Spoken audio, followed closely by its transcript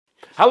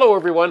Hello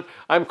everyone,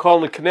 I'm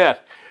Colin Canet.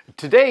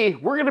 Today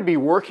we're going to be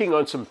working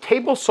on some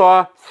table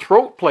saw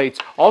throat plates,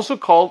 also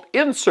called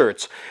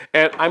inserts.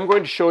 And I'm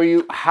going to show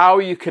you how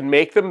you can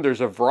make them.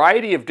 There's a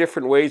variety of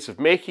different ways of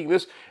making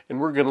this, and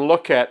we're going to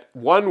look at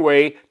one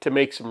way to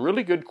make some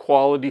really good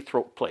quality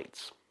throat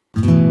plates.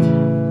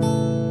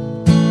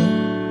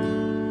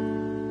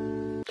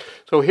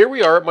 So here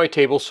we are at my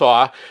table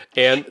saw,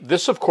 and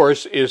this of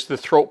course is the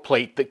throat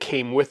plate that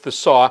came with the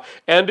saw,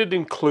 and it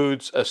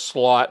includes a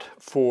slot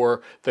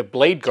for the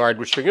blade guard,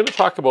 which we're going to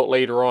talk about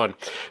later on.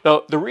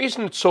 Now the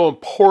reason it's so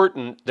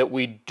important that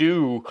we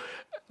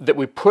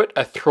put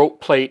a throat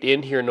plate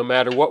in here no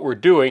matter what we're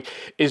doing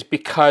is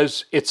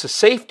because it's a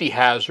safety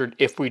hazard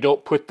if we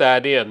don't put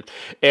that in.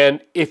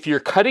 And if you're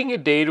cutting a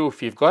dado,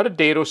 if you've got a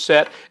dado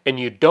set and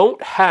you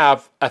don't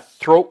have a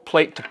throat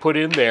plate to put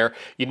in there,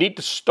 you need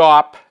to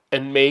stop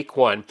and make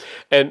one.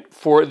 And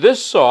for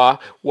this saw,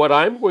 what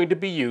I'm going to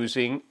be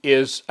using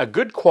is a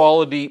good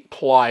quality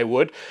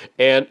plywood,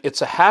 and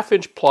it's a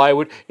 1/2-inch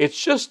plywood.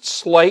 It's just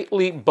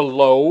slightly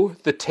below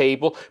the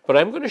table, but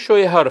I'm going to show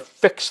you how to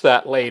fix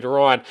that later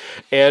on.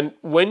 And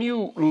when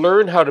you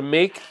learn how to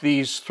make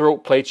these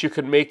throat plates, you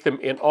can make them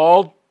in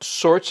all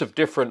sorts of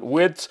different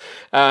widths,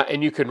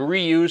 and you can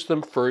reuse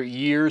them for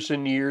years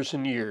and years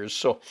and years.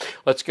 So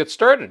let's get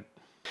started.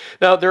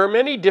 Now, there are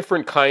many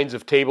different kinds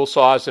of table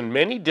saws and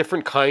many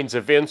different kinds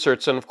of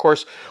inserts, and of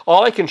course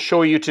all I can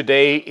show you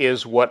today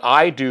is what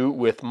I do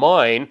with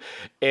mine,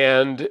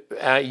 and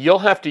you'll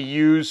have to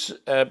use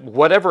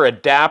whatever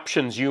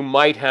adaptions you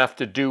might have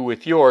to do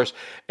with yours,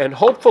 and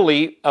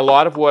hopefully a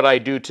lot of what I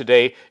do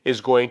today is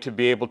going to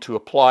be able to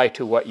apply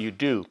to what you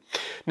do.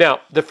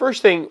 Now, the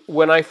first thing,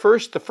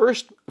 the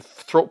first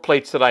throat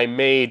plates that I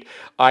made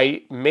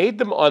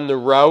them on the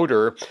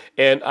router,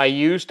 and I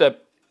used a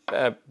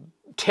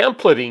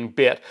templating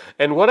bit,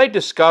 and what I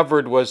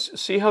discovered was,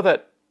 see how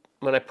that,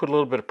 when I put a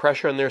little bit of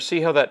pressure on there, see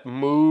how that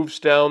moves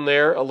down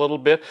there a little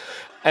bit?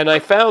 And I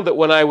found that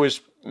when I was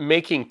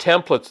making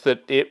templates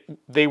that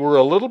they were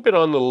a little bit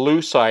on the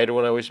loose side.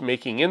 When I was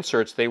making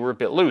inserts, they were a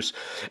bit loose.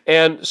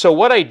 And so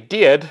what I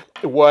did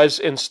was,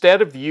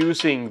 instead of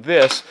using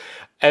this,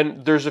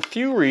 and there's a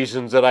few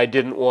reasons that I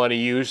didn't want to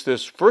use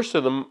this. First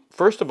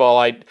of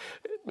all,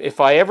 if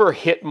I ever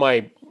hit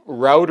my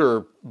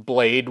router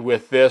blade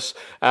with this,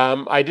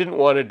 I didn't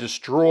want to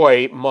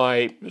destroy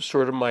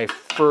my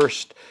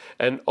first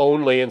and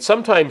only, and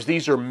sometimes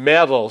these are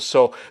metal,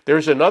 so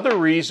there's another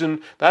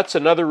reason, that's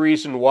another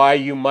reason why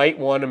you might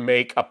want to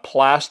make a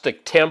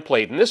plastic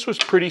template. And this was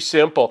pretty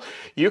simple.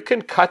 You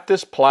can cut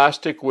this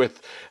plastic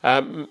with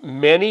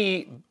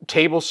many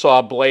table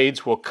saw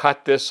blades will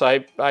cut this.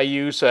 I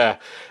use an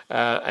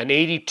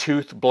 80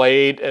 tooth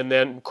blade, and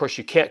then of course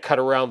you can't cut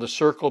around the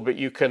circle, but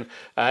you can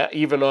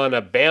even on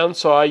a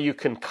bandsaw you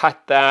can cut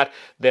that,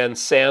 then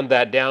sand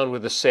that down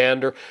with a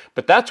sander.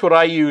 But that's what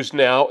I use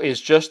now, is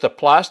just a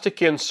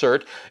plastic insert,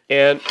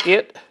 and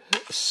it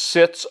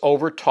sits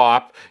over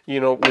top. You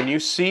know, when you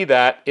see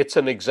that, it's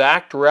an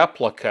exact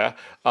replica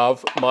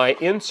of my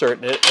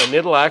insert, and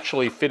it'll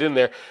actually fit in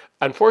there.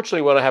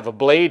 Unfortunately, when I have a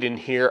blade in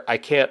here, I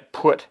can't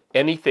put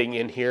anything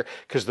in here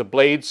because the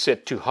blades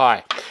sit too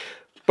high.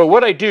 But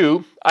what I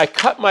do, I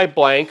cut my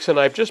blanks, and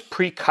I've just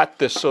pre-cut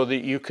this so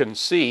that you can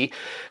see,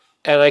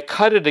 and I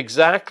cut it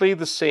exactly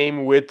the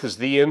same width as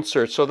the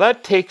insert. So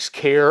that takes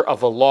care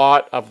of a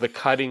lot of the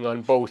cutting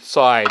on both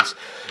sides.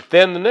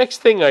 Then the next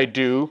thing I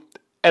do,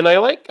 and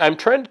I'm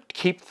trying to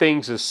keep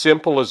things as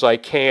simple as I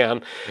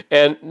can,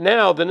 and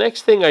now the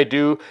next thing I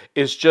do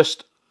is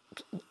just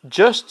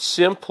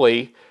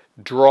simply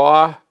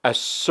draw a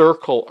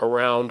circle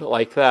around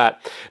like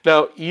that.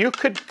 Now you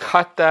could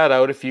cut that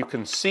out, if you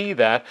can see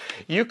that.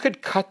 You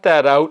could cut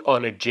that out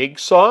on a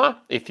jigsaw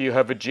if you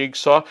have a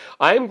jigsaw.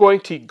 I'm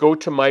going to go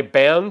to my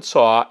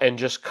bandsaw and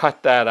just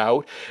cut that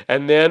out,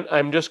 and then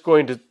I'm just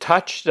going to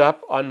touch it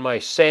up on my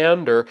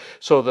sander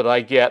so that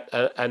I get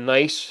a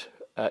nice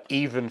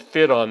even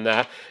fit on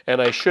that.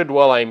 And I should,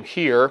 while I'm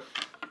here,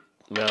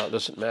 now it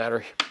doesn't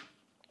matter,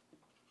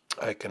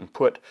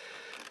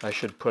 I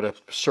should put a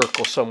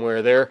circle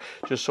somewhere there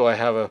just so I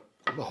have a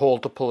hole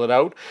to pull it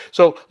out.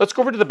 So let's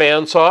go over to the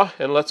bandsaw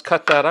and let's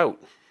cut that out.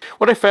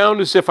 What I found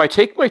is, if I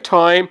take my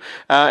time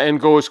and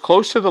go as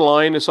close to the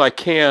line as I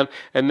can,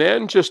 and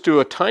then just do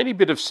a tiny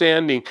bit of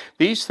sanding,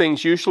 these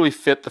things usually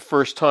fit the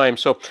first time.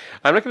 So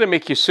I'm not going to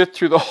make you sit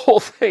through the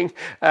whole thing,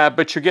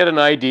 but you get an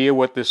idea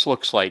what this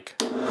looks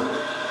like.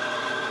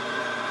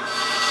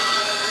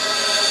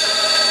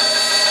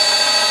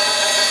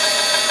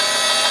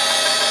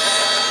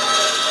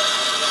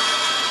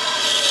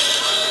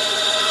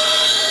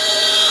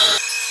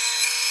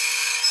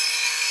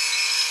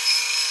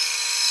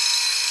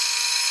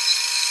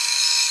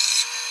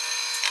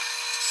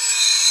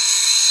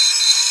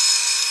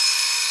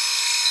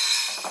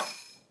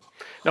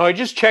 Now I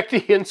just checked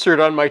the insert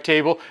on my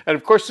table, and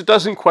of course it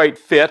doesn't quite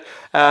fit,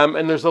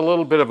 and there's a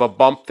little bit of a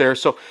bump there.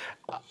 So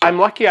I'm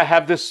lucky I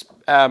have this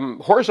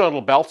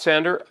horizontal belt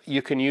sander.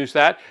 You can use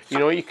that. You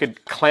know, you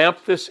could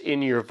clamp this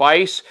in your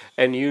vise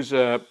and use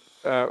a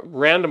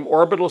random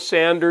orbital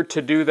sander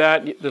to do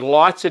that. There are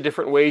lots of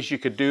different ways you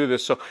could do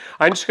this. So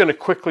I'm just going to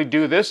quickly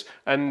do this,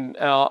 and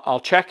I'll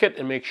check it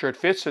and make sure it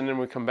fits, and then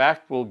when we come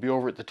back, we'll be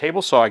over at the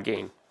table saw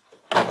again.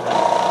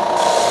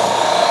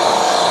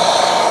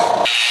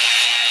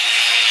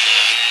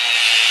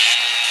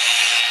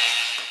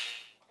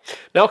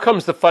 Now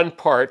comes the fun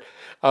part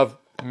of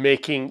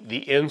making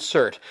the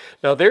insert.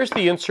 Now there's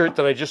the insert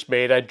that I just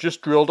made. I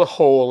just drilled a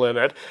hole in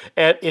it,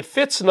 and it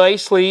fits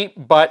nicely,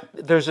 but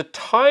there's a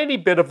tiny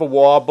bit of a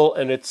wobble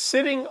and it's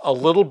sitting a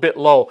little bit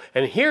low.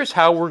 And here's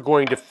how we're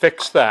going to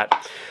fix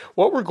that.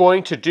 What we're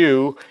going to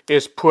do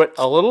is put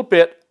a little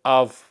bit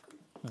of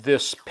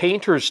this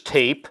painter's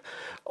tape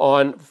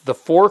on the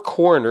four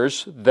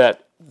corners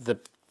that the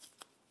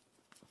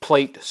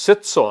plate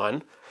sits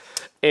on,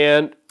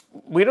 and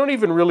we don't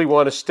even really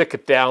want to stick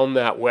it down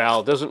that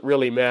well. It doesn't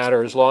really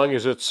matter as long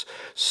as it's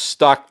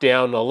stuck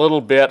down a little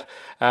bit.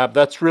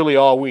 That's really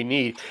all we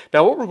need.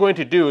 Now what we're going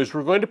to do is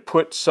we're going to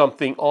put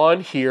something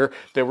on here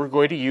that we're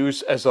going to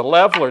use as a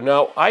leveler.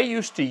 Now I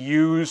used to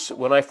use,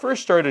 when I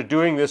first started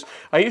doing this,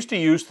 I used to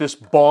use this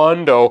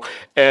Bondo,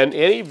 and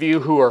any of you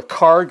who are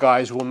car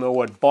guys will know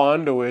what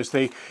Bondo is.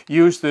 They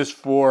use this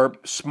for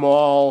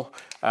small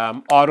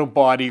auto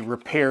body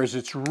repairs.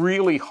 It's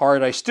really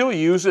hard. I still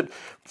use it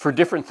for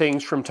different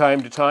things from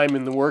time to time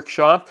in the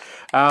workshop.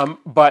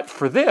 But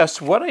for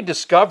this, what I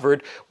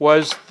discovered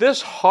was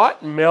this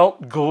hot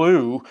melt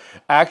glue,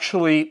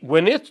 actually,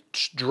 when it's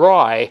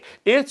dry,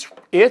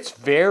 it's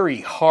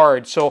very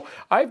hard. So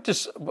I've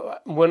just,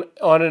 when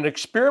on an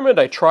experiment,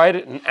 I tried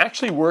it and it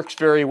actually works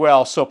very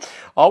well. So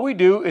all we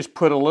do is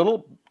put a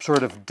little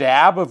sort of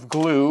dab of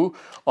glue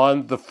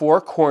on the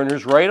four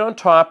corners, right on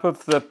top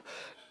of the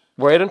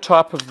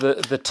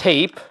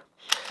tape.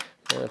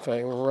 And if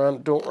I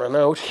don't run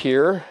out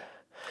here.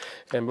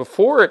 And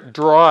before it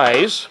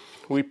dries,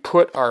 we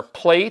put our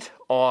plate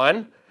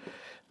on,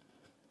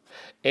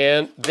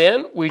 and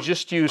then we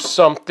just use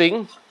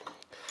something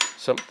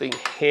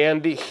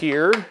handy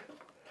here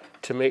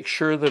to make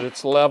sure that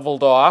it's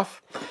leveled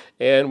off.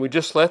 And we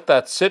just let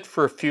that sit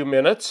for a few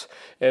minutes,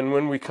 and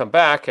when we come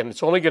back, and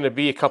it's only going to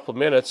be a couple of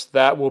minutes,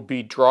 that will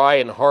be dry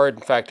and hard.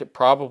 In fact, it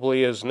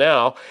probably is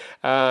now,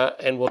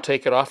 and we'll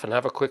take it off and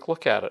have a quick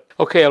look at it.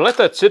 Okay, I let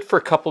that sit for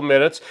a couple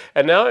minutes,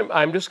 and now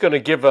I'm just going to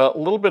give a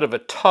little bit of a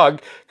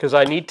tug because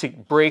I need to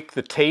break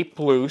the tape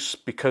loose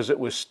because it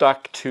was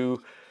stuck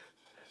to,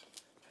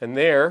 and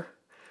there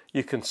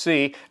you can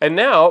see. And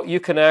now you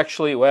can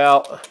actually,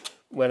 well,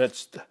 when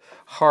it's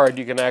hard,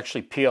 you can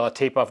actually peel a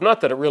tape off.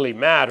 Not that it really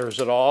matters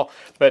at all,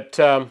 but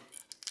that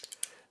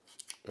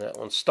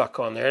one's stuck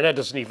on there, and that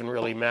doesn't even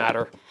really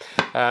matter.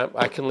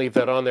 I can leave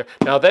that on there.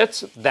 Now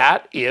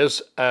that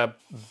is a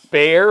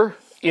bare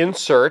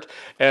insert,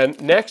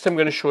 and next I'm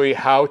going to show you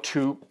how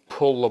to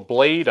pull the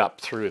blade up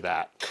through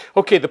that.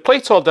 Okay, the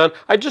plate's all done.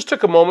 I just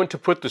took a moment to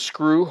put the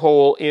screw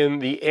hole in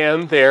the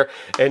end there,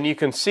 and you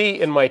can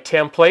see in my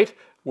template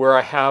where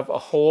I have a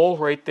hole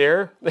right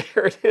there.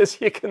 There it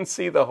is. You can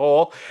see the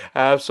hole.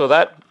 So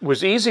that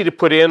was easy to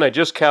put in. I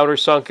just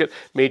countersunk it,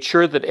 made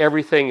sure that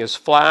everything is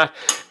flat.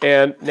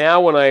 And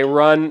now when I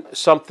run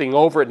something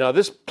over it, now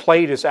this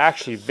plate is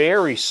actually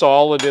very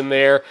solid in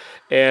there,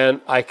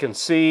 and I can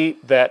see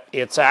that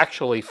it's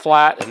actually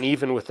flat and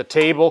even with the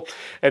table.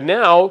 And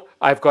now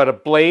I've got a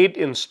blade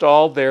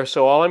installed there,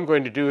 so all I'm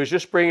going to do is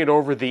just bring it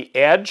over the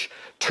edge,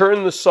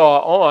 turn the saw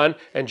on,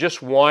 and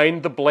just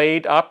wind the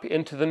blade up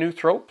into the new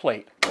throat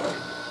plate.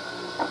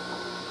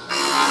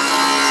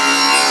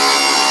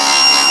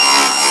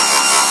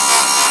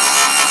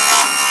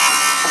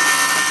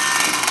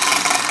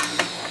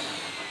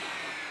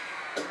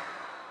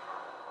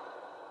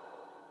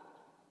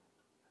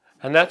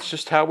 And that's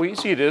just how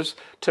easy it is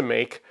to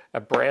make a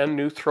brand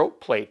new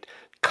throat plate,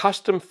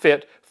 custom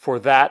fit for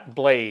that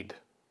blade.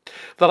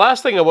 The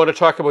last thing I want to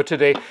talk about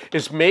today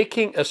is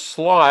making a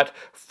slot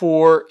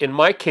for, in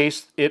my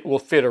case, it will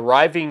fit a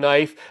riving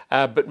knife,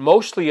 but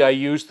mostly I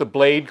use the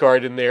blade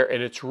guard in there,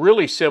 and it's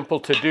really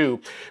simple to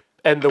do.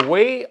 And the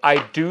way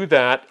I do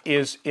that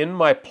is in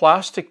my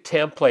plastic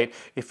template.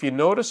 If you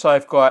notice,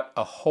 I've got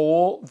a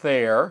hole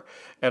there,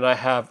 and I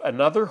have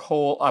another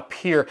hole up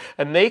here,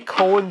 and they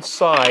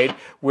coincide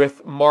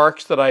with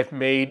marks that I've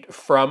made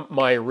from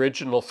my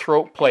original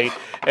throat plate.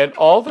 And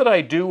all that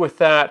I do with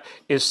that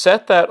is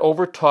set that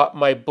over top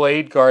my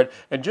blade guard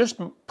and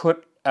just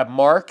put a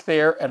mark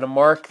there and a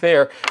mark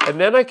there, and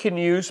then I can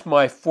use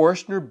my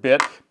Forstner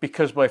bit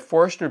because my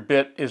Forstner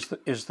bit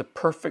is the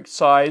perfect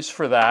size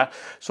for that.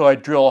 So I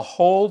drill a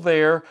hole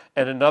there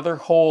and another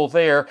hole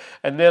there,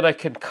 and then I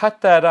can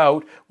cut that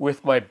out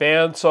with my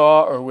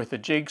bandsaw or with a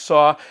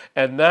jigsaw,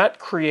 and that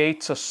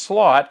creates a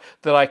slot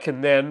that I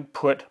can then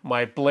put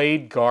my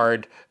blade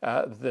guard,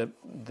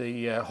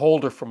 the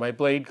holder for my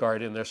blade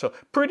guard in there. So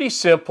pretty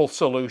simple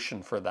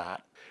solution for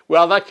that.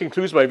 Well, that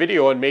concludes my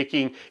video on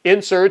making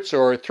inserts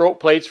or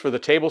throat plates for the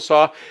table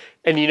saw.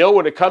 And you know,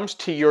 when it comes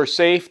to your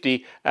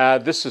safety,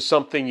 this is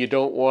something you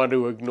don't want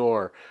to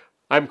ignore.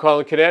 I'm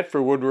Colin Cadet for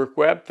Woodwork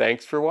Web.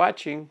 Thanks for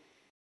watching.